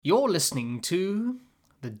You're listening to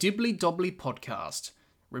the Dibbly Dobbly Podcast.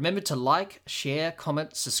 Remember to like, share,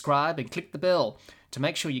 comment, subscribe, and click the bell to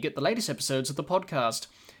make sure you get the latest episodes of the podcast.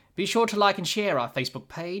 Be sure to like and share our Facebook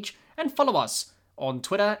page and follow us on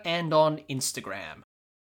Twitter and on Instagram.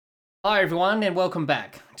 Hi everyone, and welcome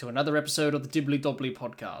back to another episode of the Dibbly Dobbly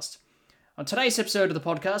Podcast. On today's episode of the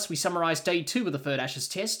podcast, we summarise Day 2 of the third Ashes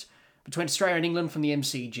Test between Australia and England from the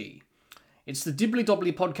MCG. It's the Dibbly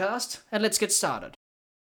Dobbly Podcast, and let's get started.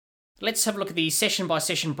 Let's have a look at the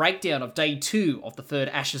session-by-session breakdown of Day 2 of the third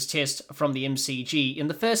Ashes Test from the MCG. In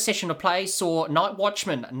the first session of play, saw night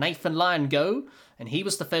watchman Nathan Lyon go, and he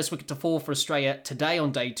was the first wicket to fall for Australia today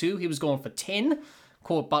on Day 2. He was gone for 10.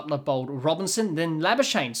 Caught Buttler, bowled Robinson, then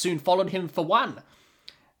Labuschagne soon followed him for 1.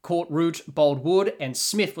 Caught Root, bowled Wood, and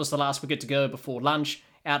Smith was the last wicket to go before lunch.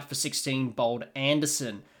 Out for 16, bowled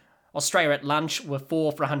Anderson. Australia at lunch were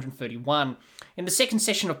 4 for 131. In the second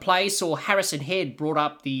session of play, saw Harris and Head brought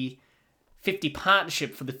up the 50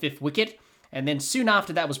 partnership for the 5th wicket, and then soon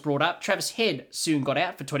after that was brought up, Travis Head soon got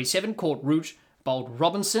out for 27, caught Root, bowled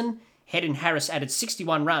Robinson. Head and Harris added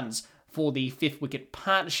 61 runs for the 5th wicket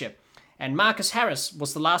partnership. And Marcus Harris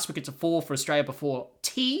was the last wicket to fall for Australia before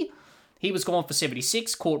tea. He was gone for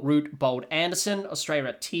 76, caught Root, bowled Anderson. Australia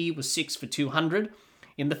at tea was 6 for 200.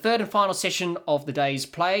 In the third and final session of the day's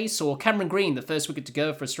play, saw Cameron Green, the first wicket to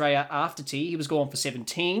go for Australia after tea. He was gone for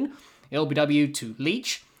 17, LBW to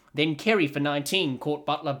Leach. Then Kerry for 19, caught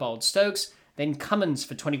Buttler, bowled Stokes. Then Cummins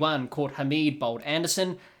for 21, caught Hamid, bowled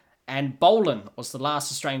Anderson. And Boland was the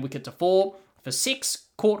last Australian wicket to fall. For 6,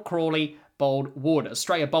 caught Crawley, bowled Wood.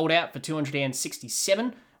 Australia bowled out for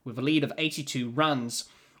 267 with a lead of 82 runs.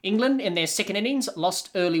 England, in their second innings, lost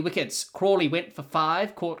early wickets. Crawley went for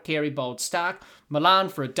 5, caught Carey, bowled Stark. Milan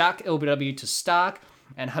for a duck, LBW to Stark.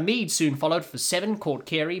 And Hamid soon followed for 7, caught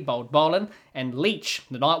Carey, bowled Boland. And Leach,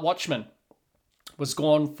 the night watchman, was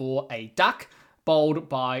gone for a duck, bowled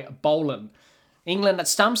by Boland. England at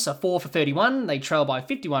stumps are 4 for 31. They trail by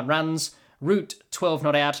 51 runs. Root, 12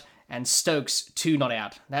 not out, and Stokes, 2 not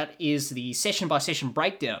out. That is the session-by-session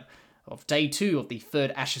breakdown of Day 2 of the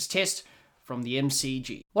third Ashes Test from the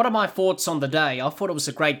MCG. What are my thoughts on the day? I thought it was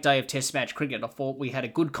a great day of Test match cricket. I thought we had a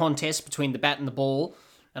good contest between the bat and the ball,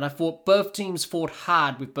 and I thought both teams fought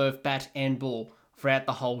hard with both bat and ball throughout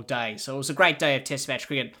the whole day. So it was a great day of Test match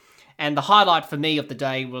cricket. And the highlight for me of the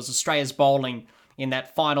day was Australia's bowling in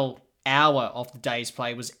that final hour of the day's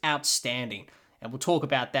play was outstanding. And we'll talk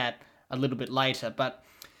about that a little bit later. But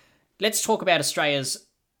let's talk about Australia's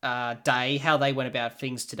day, how they went about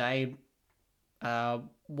things today.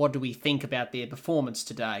 What do we think about their performance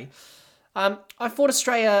today? I thought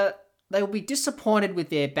Australia, they will be disappointed with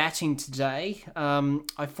their batting today.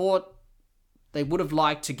 I thought they would have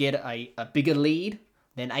liked to get a bigger lead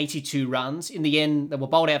than 82 runs. In the end, they were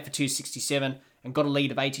bowled out for 267 and got a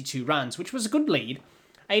lead of 82 runs, which was a good lead.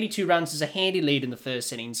 82 runs is a handy lead in the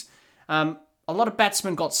first innings. A lot of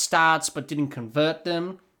batsmen got starts but didn't convert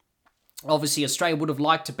them. Obviously, Australia would have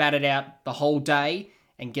liked to bat it out the whole day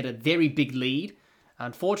and get a very big lead.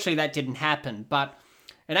 Unfortunately, that didn't happen. But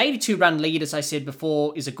an 82-run lead, as I said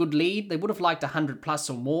before, is a good lead. They would have liked 100 plus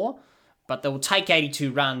or more, but they will take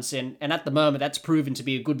 82 runs. And at the moment, that's proven to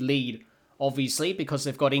be a good lead, obviously, because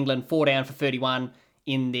they've got England 4 down for 31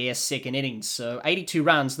 in their second innings. So 82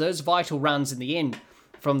 runs, those vital runs in the end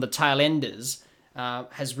from the tail enders,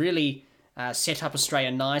 has really set up Australia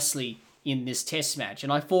nicely in this Test match.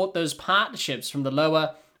 And I thought those partnerships from the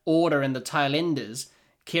lower order and the tail enders,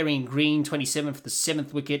 Carey and Green 27 for the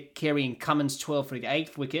 7th wicket, Carey and Cummins 12 for the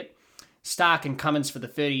 8th wicket, Stark and Cummins for the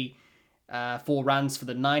 34 runs for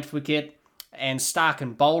the 9th wicket, and Stark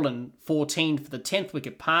and Boland 14 for the 10th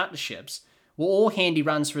wicket partnerships, were all handy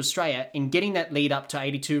runs for Australia in getting that lead up to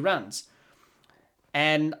 82 runs.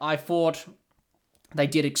 And I thought they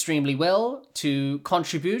did extremely well to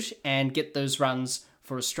contribute and get those runs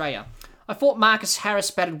for Australia. I thought Marcus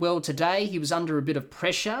Harris batted well today. He was under a bit of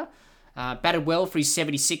pressure. Batted well for his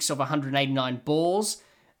 76 of 189 balls.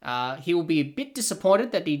 He will be a bit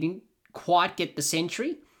disappointed that he didn't quite get the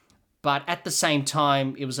century, but at the same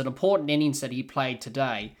time, it was an important innings that he played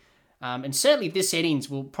today. And certainly this innings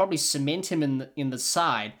will probably cement him in the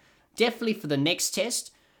side, definitely for the next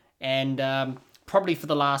test and probably for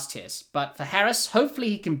the last test. But for Harris, hopefully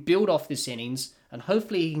he can build off this innings and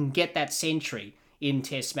hopefully he can get that century in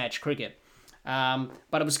Test match cricket.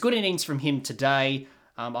 But it was good innings from him today.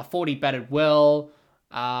 I thought he batted well,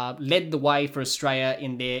 led the way for Australia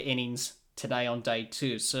in their innings today on Day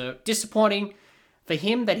 2. So disappointing for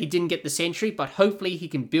him that he didn't get the century, but hopefully he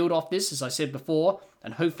can build off this, as I said before,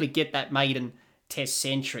 and hopefully get that maiden Test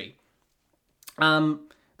century.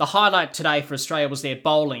 The highlight today for Australia was their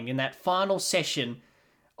bowling in that final session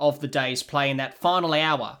of the day's play in that final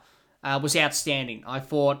hour was outstanding. I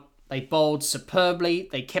thought they bowled superbly.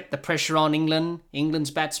 They kept the pressure on England. England's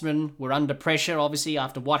batsmen were under pressure, obviously,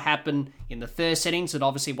 after what happened in the first innings and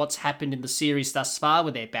obviously what's happened in the series thus far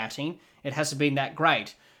with their batting. It hasn't been that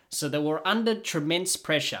great. So they were under tremendous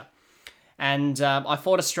pressure. And I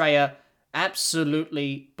thought Australia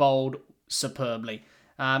absolutely bowled superbly.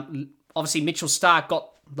 Obviously, Mitchell Starc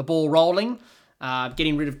got the ball rolling,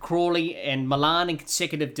 getting rid of Crawley and Milan in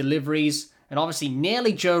consecutive deliveries. And obviously,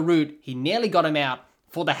 nearly Joe Root, he nearly got him out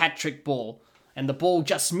for the hat-trick ball. And the ball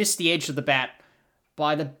just missed the edge of the bat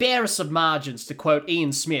by the barest of margins, to quote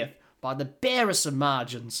Ian Smith, by the barest of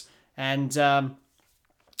margins. And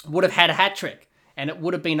would have had a hat-trick. And it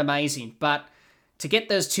would have been amazing. But to get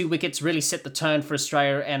those 2 wickets really set the tone for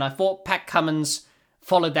Australia. And I thought Pat Cummins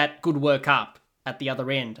followed that good work up at the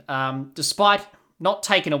other end. Despite not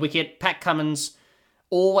taking a wicket, Pat Cummins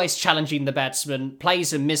always challenging the batsman,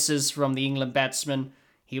 plays and misses from the England batsman.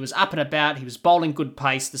 He was up and about, he was bowling good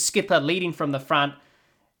pace, the skipper leading from the front,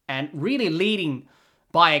 and really leading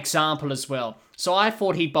by example as well. So I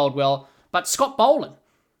thought he bowled well. But Scott Boland,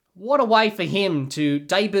 what a way for him to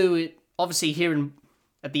debut, obviously here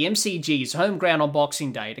at the MCG's home ground on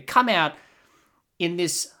Boxing Day, to come out in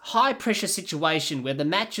this high-pressure situation where the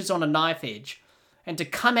match is on a knife edge, and to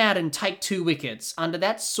come out and take 2 wickets under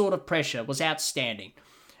that sort of pressure was outstanding.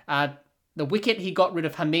 The wicket he got rid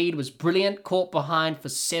of Hamid was brilliant. Caught behind for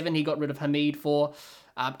 7, he got rid of Hamid for.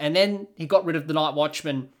 And then he got rid of the night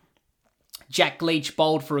watchman, Jack Leach,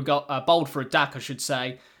 bowled for a duck, I should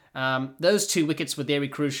say. Those 2 wickets were very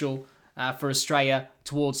crucial for Australia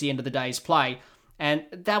towards the end of the day's play. And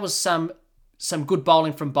that was some good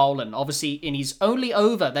bowling from Boland. Obviously, in his only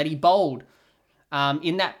over that he bowled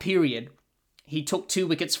in that period, he took 2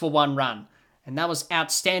 wickets for 1 run. And that was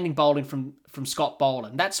outstanding bowling from Scott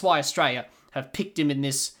Boland. That's why Australia have picked him in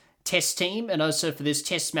this test team and also for this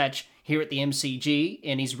test match here at the MCG.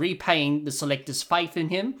 And he's repaying the selectors' faith in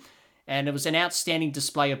him. And it was an outstanding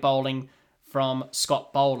display of bowling from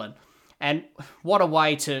Scott Boland. And what a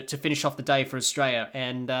way to finish off the day for Australia.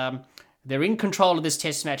 And they're in control of this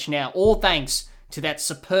test match now, all thanks to that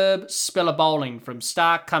superb spell of bowling from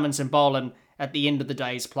Starc, Cummins and Boland at the end of the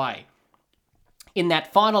day's play. In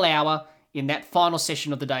that final hour, in that final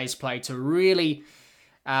session of the day's play, to really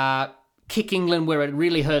kick England where it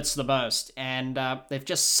really hurts the most. And they've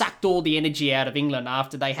just sucked all the energy out of England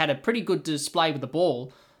after they had a pretty good display with the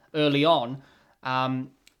ball early on.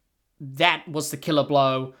 That was the killer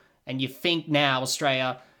blow. And you think now,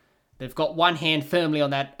 Australia, they've got one hand firmly on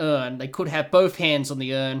that urn. They could have both hands on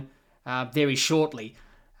the urn very shortly.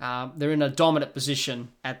 They're in a dominant position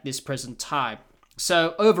at this present time.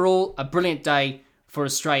 So overall, a brilliant day for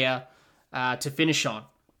Australia to finish on.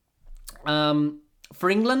 For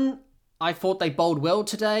England, I thought they bowled well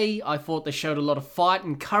today. I thought they showed a lot of fight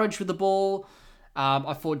and courage with the ball.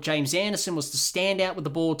 I thought James Anderson was the standout with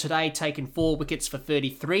the ball today, taking 4 wickets for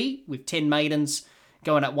 33 with 10 maidens,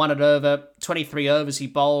 going at 1 over. 23 overs he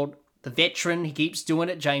bowled. The veteran, he keeps doing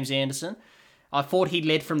it, James Anderson. I thought he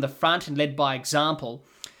led from the front and led by example.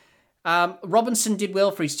 Robinson did well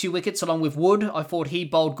for his 2 wickets along with Wood. I thought he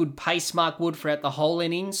bowled good pace, Mark Wood, throughout the whole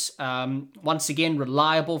innings. Once again,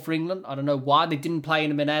 reliable for England. I don't know why they didn't play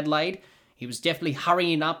him in Adelaide. He was definitely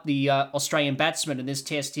hurrying up the Australian batsmen in this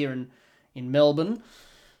test here in Melbourne.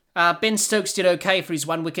 Ben Stokes did okay for his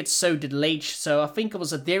 1 wicket, so did Leach. So I think it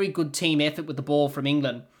was a very good team effort with the ball from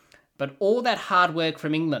England. But all that hard work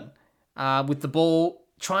from England with the ball,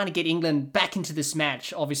 trying to get England back into this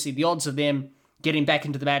match. Obviously, the odds of them getting back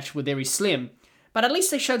into the match were very slim. But at least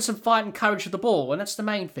they showed some fight and courage with the ball, and that's the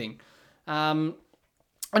main thing. And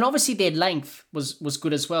obviously their length was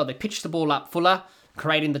good as well. They pitched the ball up fuller,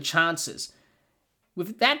 creating the chances.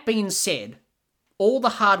 With that being said, all the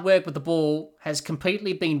hard work with the ball has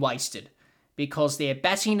completely been wasted because their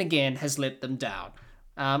batting again has let them down.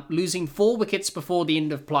 Losing 4 wickets before the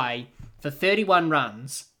end of play for 31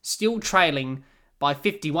 runs, still trailing by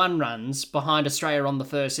 51 runs behind Australia on the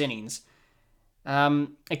first innings.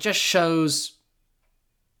 It just shows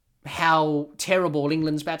how terrible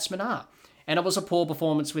England's batsmen are. And it was a poor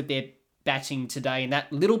performance with their batting today in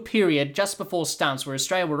that little period just before stumps where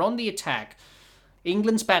Australia were on the attack.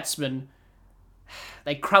 England's batsmen,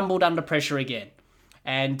 they crumbled under pressure again.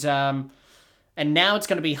 And now it's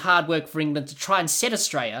going to be hard work for England to try and set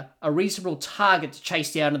Australia a reasonable target to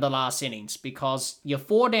chase down in the last innings, because you're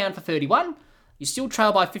 4 down for 31, you still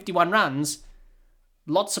trail by 51 runs,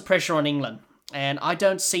 lots of pressure on England. And I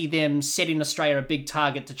don't see them setting Australia a big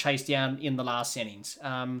target to chase down in the last innings.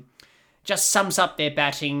 Just sums up their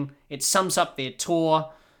batting. It sums up their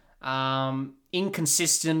tour.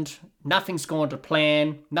 inconsistent, nothing's gone to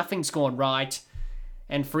plan, nothing's gone right.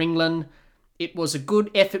 And for England, it was a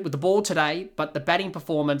good effort with the ball today, but the batting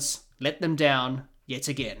performance let them down yet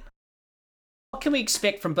again. What can we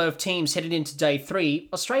expect from both teams headed into day 3?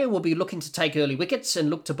 Australia will be looking to take early wickets and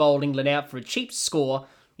look to bowl England out for a cheap score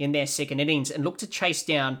in their second innings and look to chase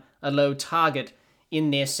down a low target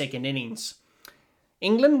in their second innings.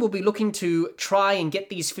 England will be looking to try and get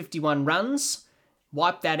these 51 runs,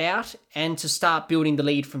 wipe that out, and to start building the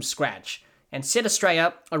lead from scratch, and set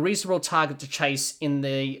Australia a reasonable target to chase in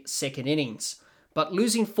the second innings. But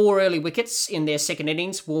losing 4 early wickets in their second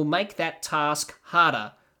innings will make that task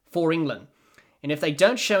harder for England. And if they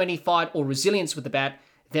don't show any fight or resilience with the bat,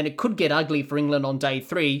 then it could get ugly for England on day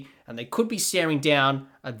 3, and they could be staring down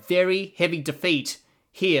a very heavy defeat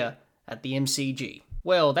here at the MCG.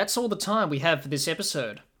 Well, that's all the time we have for this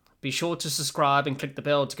episode. Be sure to subscribe and click the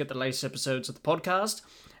bell to get the latest episodes of the podcast,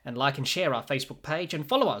 and like and share our Facebook page, and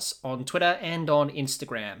follow us on Twitter and on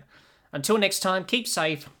Instagram. Until next time, keep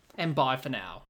safe, and bye for now.